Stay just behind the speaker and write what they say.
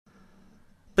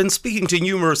been speaking to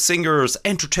numerous singers,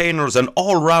 entertainers and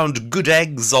all-round good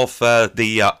eggs of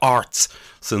the arts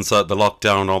since the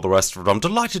lockdown and all the rest of it. I'm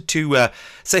delighted to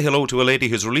say hello to a lady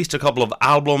who's released a couple of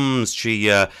albums. She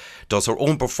does her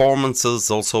own performances,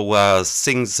 also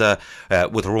sings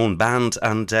with her own band,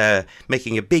 and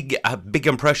making a big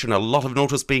impression, a lot of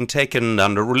notice being taken,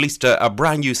 and released a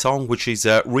brand new song which she's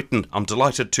written. I'm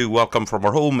delighted to welcome from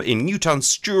her home in Newtown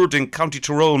Stewart in County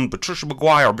Tyrone, Patricia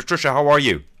Maguire. Patricia, how are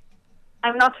you?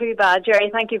 I'm not too bad,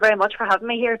 Jerry. Thank you very much for having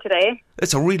me here today.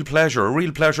 It's a real pleasure,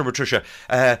 Patricia.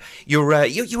 You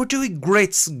were doing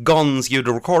great guns. You'd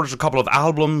recorded a couple of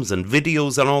albums and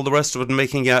videos and all the rest of it,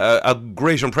 making a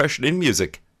great impression in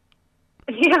music.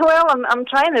 Yeah, well, I'm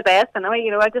trying my best, and I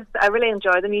really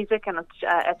enjoy the music, and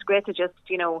it's great to just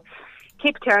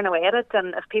keep tearing away at it,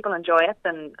 and if people enjoy it,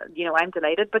 then I'm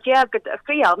delighted. But yeah, I've got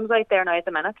 3 albums out there now at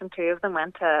the minute, and 2 of them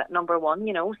went to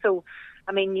 #1. So.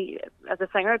 I mean, as a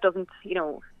singer, it doesn't,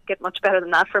 get much better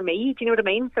than that for me. Do you know what I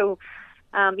mean? So,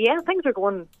 yeah, things are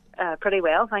going pretty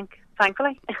well,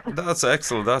 thankfully. That's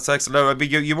excellent. Now, I mean,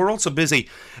 you were also busy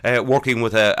working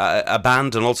with a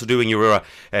band, and also doing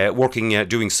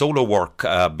doing solo work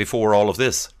before all of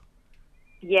this.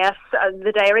 Yes,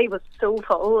 the diary was so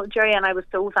full, Jerry, and I was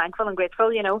so thankful and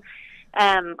grateful.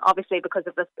 Obviously because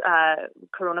of this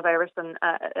coronavirus, and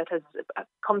it has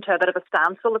come to a bit of a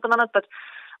standstill at the minute, but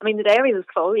I mean, the diary was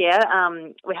full, yeah.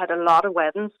 We had a lot of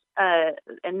weddings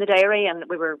in the diary, and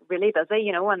we were really busy,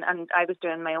 and I was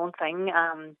doing my own thing,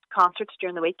 concerts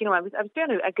during the week. I was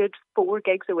doing a good 4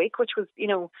 gigs a week, which was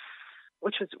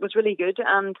was really good.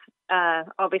 And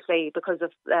obviously because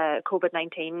of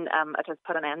COVID-19, it has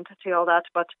put an end to all that.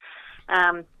 But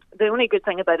the only good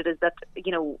thing about it is that,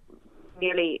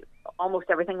 nearly almost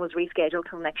everything was rescheduled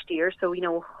till next year. So,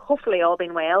 hopefully all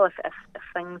being well, if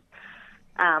things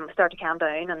start to calm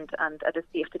down and it is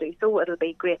safe to do so, it'll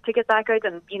be great to get back out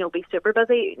and be super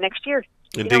busy next year.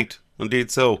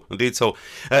 Indeed so.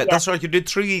 That's right. You did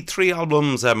three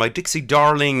albums: My Dixie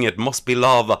Darling, It Must Be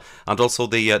Love, and also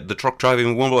the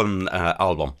Drivin Woman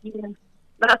album. Yeah,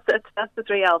 that's it. That's the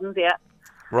 3 albums. Yeah.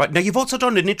 Right. Now, you've also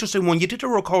done an interesting one. You did a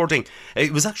recording.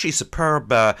 It was actually a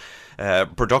superb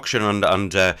production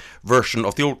and version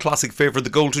of the old classic favourite, The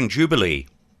Golden Jubilee.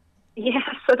 Yes,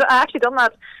 so I actually done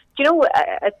that. I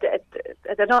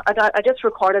just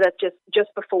recorded it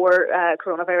just before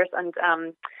coronavirus, and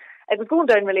it was going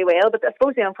down really well. But I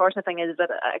suppose the unfortunate thing is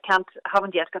that I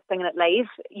haven't yet got singing it live.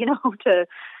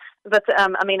 But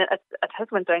I mean, it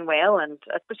has went down well, and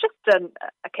it was just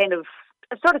a kind of.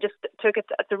 I sort of just took it.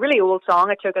 It's a really old song.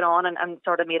 I took it on and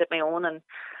sort of made it my own, and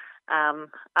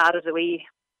added a wee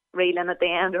reeling at the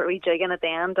end or a wee jigging at the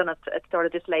end, and it sort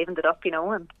of just livened it up,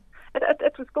 and.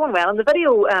 It was going well, and the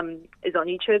video is on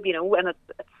YouTube, and it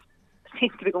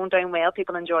seems to be going down well.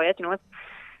 People enjoy it,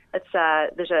 It's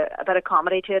there's a bit of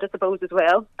comedy to it, I suppose, as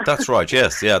well. That's right.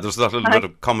 Yes, yeah. There's that little bit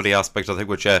of comedy aspect, I think,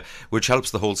 which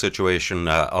helps the whole situation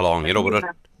along.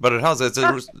 But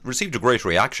it's received a great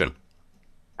reaction.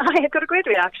 It got a great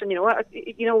reaction.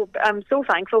 I'm so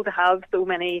thankful to have so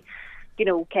many.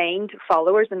 Kind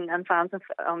followers and fans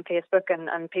on Facebook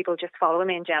and people just following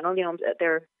me in general.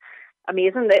 They're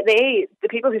amazing. The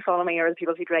people who follow me are the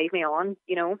people who drive me on,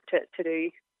 to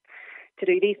do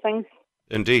these things.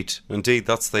 Indeed,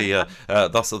 that's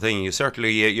the thing. You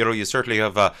certainly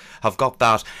have got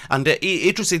that. And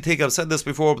interesting thing, I've said this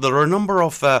before, but there are a number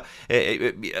of up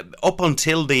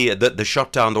until the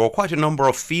shutdown, there were quite a number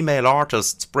of female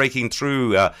artists breaking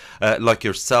through, like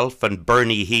yourself and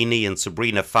Bernie Heaney and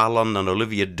Sabrina Fallon and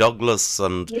Olivia Douglas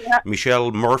and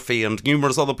Michelle Murphy and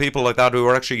numerous other people like that who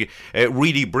are actually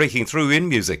really breaking through in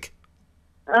music.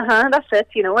 That's it.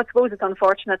 I suppose it's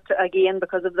unfortunate again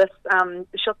because of this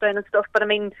shutdown and stuff. But I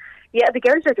mean, yeah, the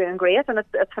girls are doing great, and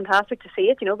it's fantastic to see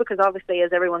it. Because obviously,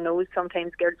 as everyone knows,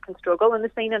 sometimes girls can struggle in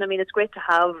the scene, and I mean, it's great to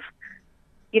have,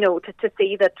 to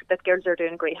see that girls are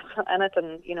doing great in it,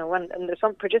 and and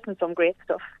they're producing some great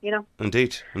stuff.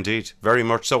 Indeed, very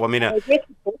much so. I mean, great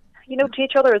support, to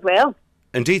each other as well.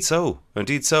 Indeed so.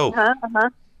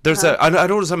 There's I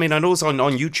notice. I notice on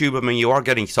YouTube. I mean, you are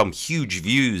getting some huge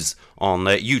views on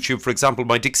YouTube. For example,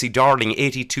 My Dixie Darling,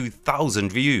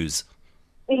 82,000 views.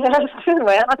 Yeah, it's doing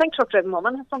well. I think Drivin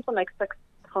Woman has something like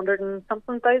 600 and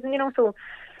something thousand. So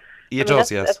it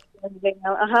does, yes.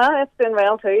 It's doing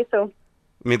well too. So.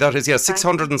 I mean, that is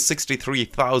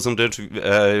 663,000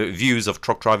 views of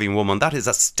Drivin Woman. That is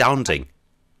astounding.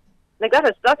 Like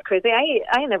that's crazy.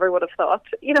 I never would have thought,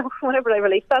 whenever I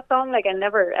released that song, I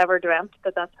never ever dreamt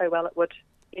that that's how well it would,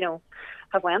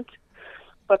 have went.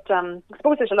 But I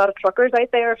suppose there's a lot of truckers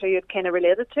out there who you'd kind of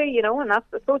relate it to, and I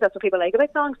suppose that's what people like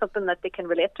about songs, something that they can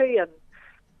relate to, and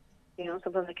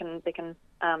something they can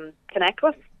connect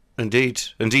with. Indeed.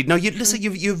 Now, listen,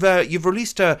 you've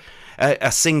released a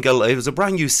single. It was a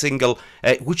brand new single,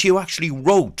 which you actually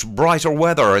wrote. Brighter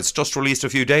Weather. It's just released a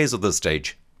few days at this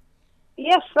stage.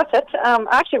 Yes, that's it.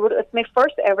 Actually, it's my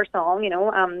first ever song.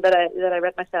 That I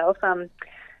wrote myself.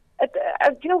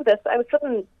 This. I was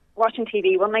sitting watching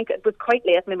TV one night. It was quite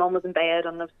late. My mum was in bed,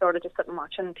 and I was sort of just sitting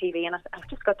watching TV, and I've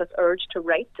just got this urge to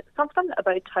write something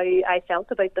about how I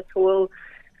felt about this whole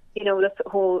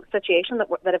situation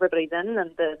that everybody's in,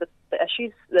 and the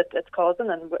issues that it's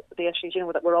causing, and the issues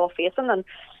that we're all facing. And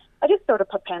I just sort of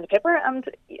put pen to paper, and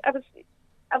I was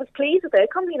pleased with the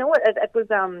outcome. It was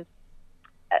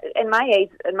in my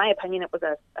opinion, it was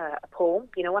a poem.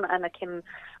 And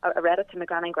I read it to my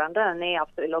gran and granda, and they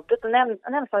absolutely loved it. And then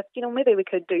I thought, maybe we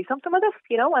could do something with this.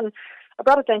 And I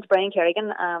brought it down to Brian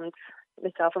Kerrigan, and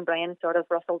myself and Brian sort of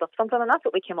rustled up something, and that's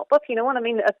what we came up with. And I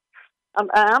mean,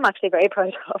 I'm actually very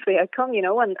proud of the outcome,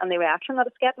 and the reaction that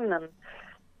it's getting, and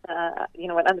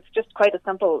and it's just quite a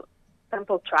simple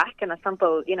track, and a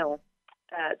simple, the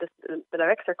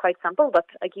lyrics are quite simple, but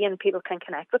again, people can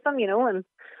connect with them, and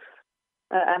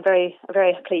I'm very,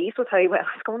 very pleased with how well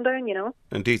it's going down,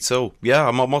 Indeed so. Yeah,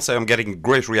 I must say I'm getting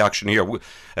great reaction here to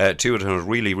it, and it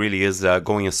really, really is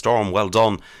going a storm. Well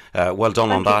done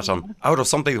on that. And out of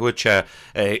something which, that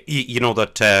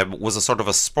was a sort of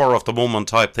a spur of the moment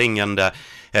type thing, and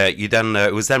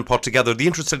it was then put together. The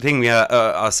interesting thing,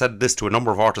 I said this to a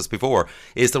number of artists before,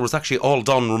 is that it was actually all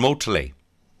done remotely.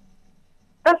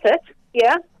 That's it,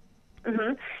 yeah.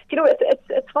 Mm-hmm.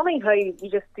 It's funny how you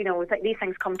just it's like these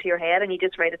things come to your head and you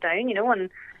just write it down, and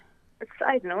it's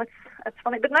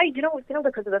funny. But now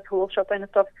because of this whole shutdown and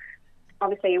stuff,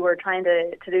 obviously we're trying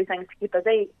to do things to keep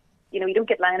busy. You don't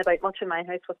get lying about much in my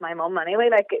house with my mum anyway.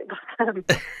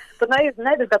 But now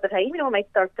they've got the time. I might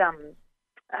start. I'm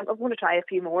going to try a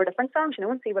few more different songs,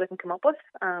 and see what I can come up with,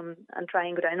 and try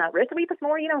and go down that route a wee bit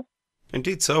more,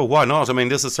 Indeed, so why not? I mean,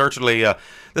 this is certainly a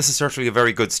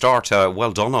very good start.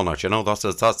 Well done on it.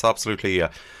 That's absolutely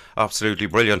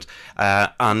brilliant.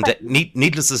 And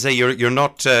needless to say, you're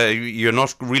not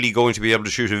really going to be able to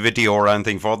shoot a video or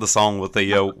anything for the song with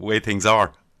the way things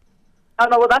are. Oh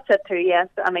no, well that's it too. Yes,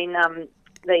 I mean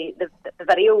the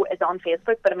video is on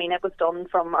Facebook, but I mean it was done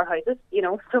from our houses,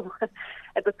 so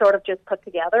it was sort of just put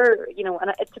together,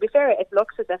 And to be fair, it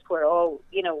looks as if we're all,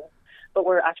 but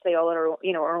we're actually all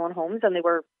in our own homes, and they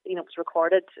were, it was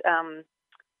recorded,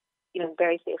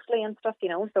 very safely and stuff,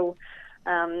 So,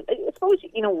 I suppose,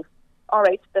 all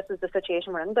right, this is the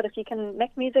situation we're in, but if you can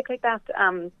make music like that,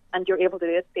 and you're able to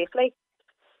do it safely,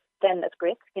 then it's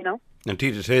great,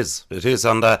 Indeed, it is,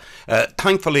 and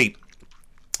thankfully,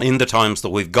 in the times that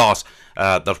we've got the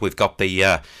got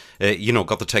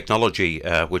the technology,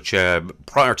 which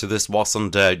prior to this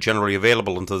wasn't generally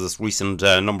available until this recent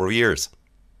number of years.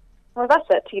 Well, that's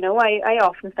it. I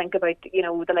often think about,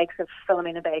 the likes of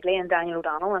Philomena Begley and Daniel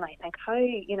O'Donnell, and I think how,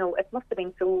 it must have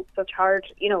been such hard,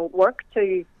 work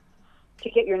to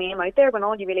get your name out there when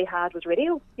all you really had was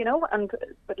radio,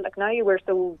 but like now we're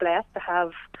so blessed to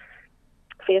have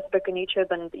Facebook and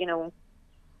YouTube and,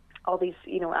 all these,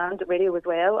 and radio as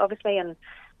well, obviously, and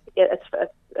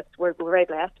we're very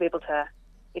blessed to be able to,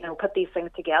 put these things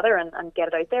together and get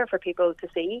it out there for people to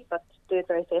see, but do it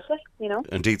very safely,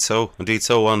 Indeed so,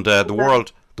 and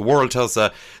the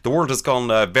world has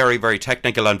gone very, very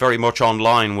technical and very much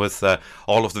online with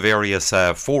all of the various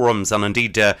forums, and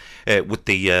indeed with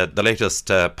the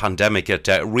latest pandemic, it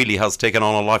really has taken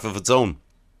on a life of its own.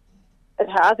 It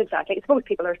has, exactly. I suppose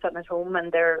people are sitting at home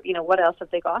and they're, what else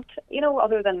have they got,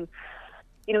 other than,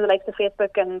 the likes of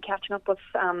Facebook and catching up with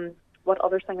what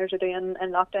other singers are doing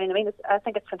in lockdown. I mean, I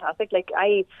think it's fantastic. Like,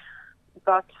 I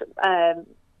got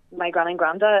my gran and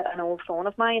granda an old phone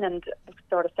of mine and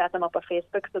sort of set them up on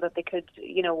Facebook so that they could,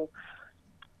 I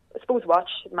suppose watch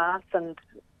mass and,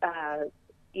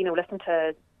 listen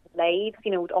to live,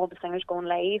 all the singers going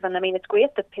live. And I mean, it's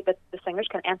great that the singers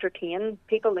can entertain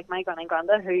people like my gran and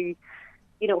granda who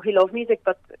love music,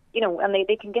 but, and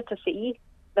they can get to see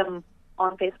them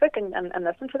on Facebook and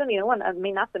listen to them, and I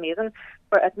mean, that's amazing.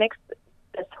 But it makes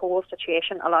this whole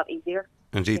situation a lot easier.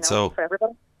 Indeed so. For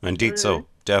everybody. Indeed so.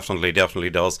 Definitely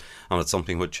does. And it's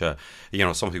something which,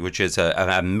 is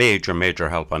a major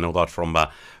help. I know that from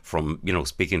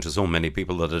speaking to so many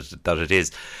people that it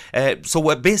is.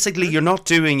 So basically you're not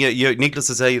doing, needless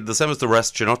to say, the same as the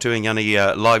rest, you're not doing any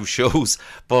live shows,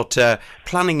 but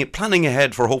planning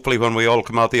ahead for hopefully when we all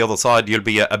come out the other side, you'll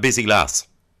be a busy lass.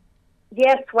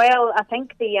 Yes, well, I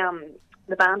think the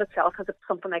band itself has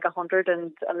something like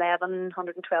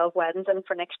 112 weddings in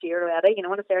for next year already, in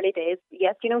its early days.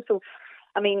 Yes, so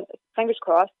I mean, fingers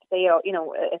crossed, they are, you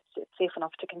know, it's safe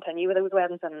enough to continue with those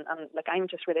weddings, and like, I'm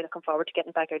just really looking forward to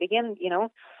getting back out again, you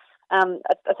know. I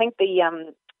think the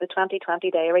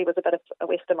 2020 diary was a bit of a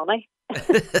waste of money.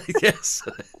 Yes,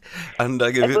 and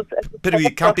it was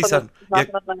can't be tough, sent. and not Yeah,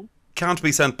 enough money. can't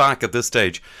be sent back at this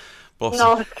stage. But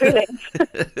No, it's too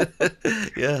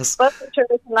late. yes. But sure,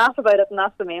 we can laugh about it, and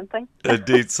that's the main thing.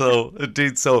 Indeed so.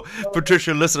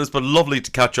 Patricia, listen, it's been lovely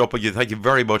to catch up with you. Thank you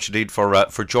very much indeed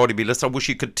for joining me. Listen, I wish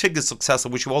you continued success. I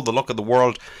wish you all the luck in the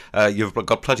world. You've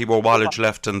got plenty more mileage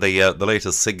left in the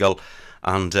latest single,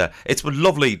 and it's been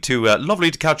lovely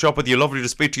to catch up with you. Lovely to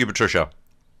speak to you, Patricia.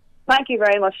 Thank you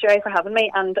very much, Jerry, for having me,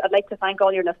 and I'd like to thank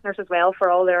all your listeners as well for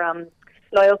all their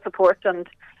loyal support, and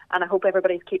I hope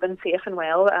everybody's keeping safe and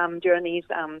well during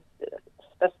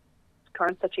this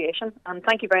current situation. And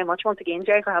thank you very much once again,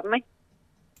 Jerry, for having me.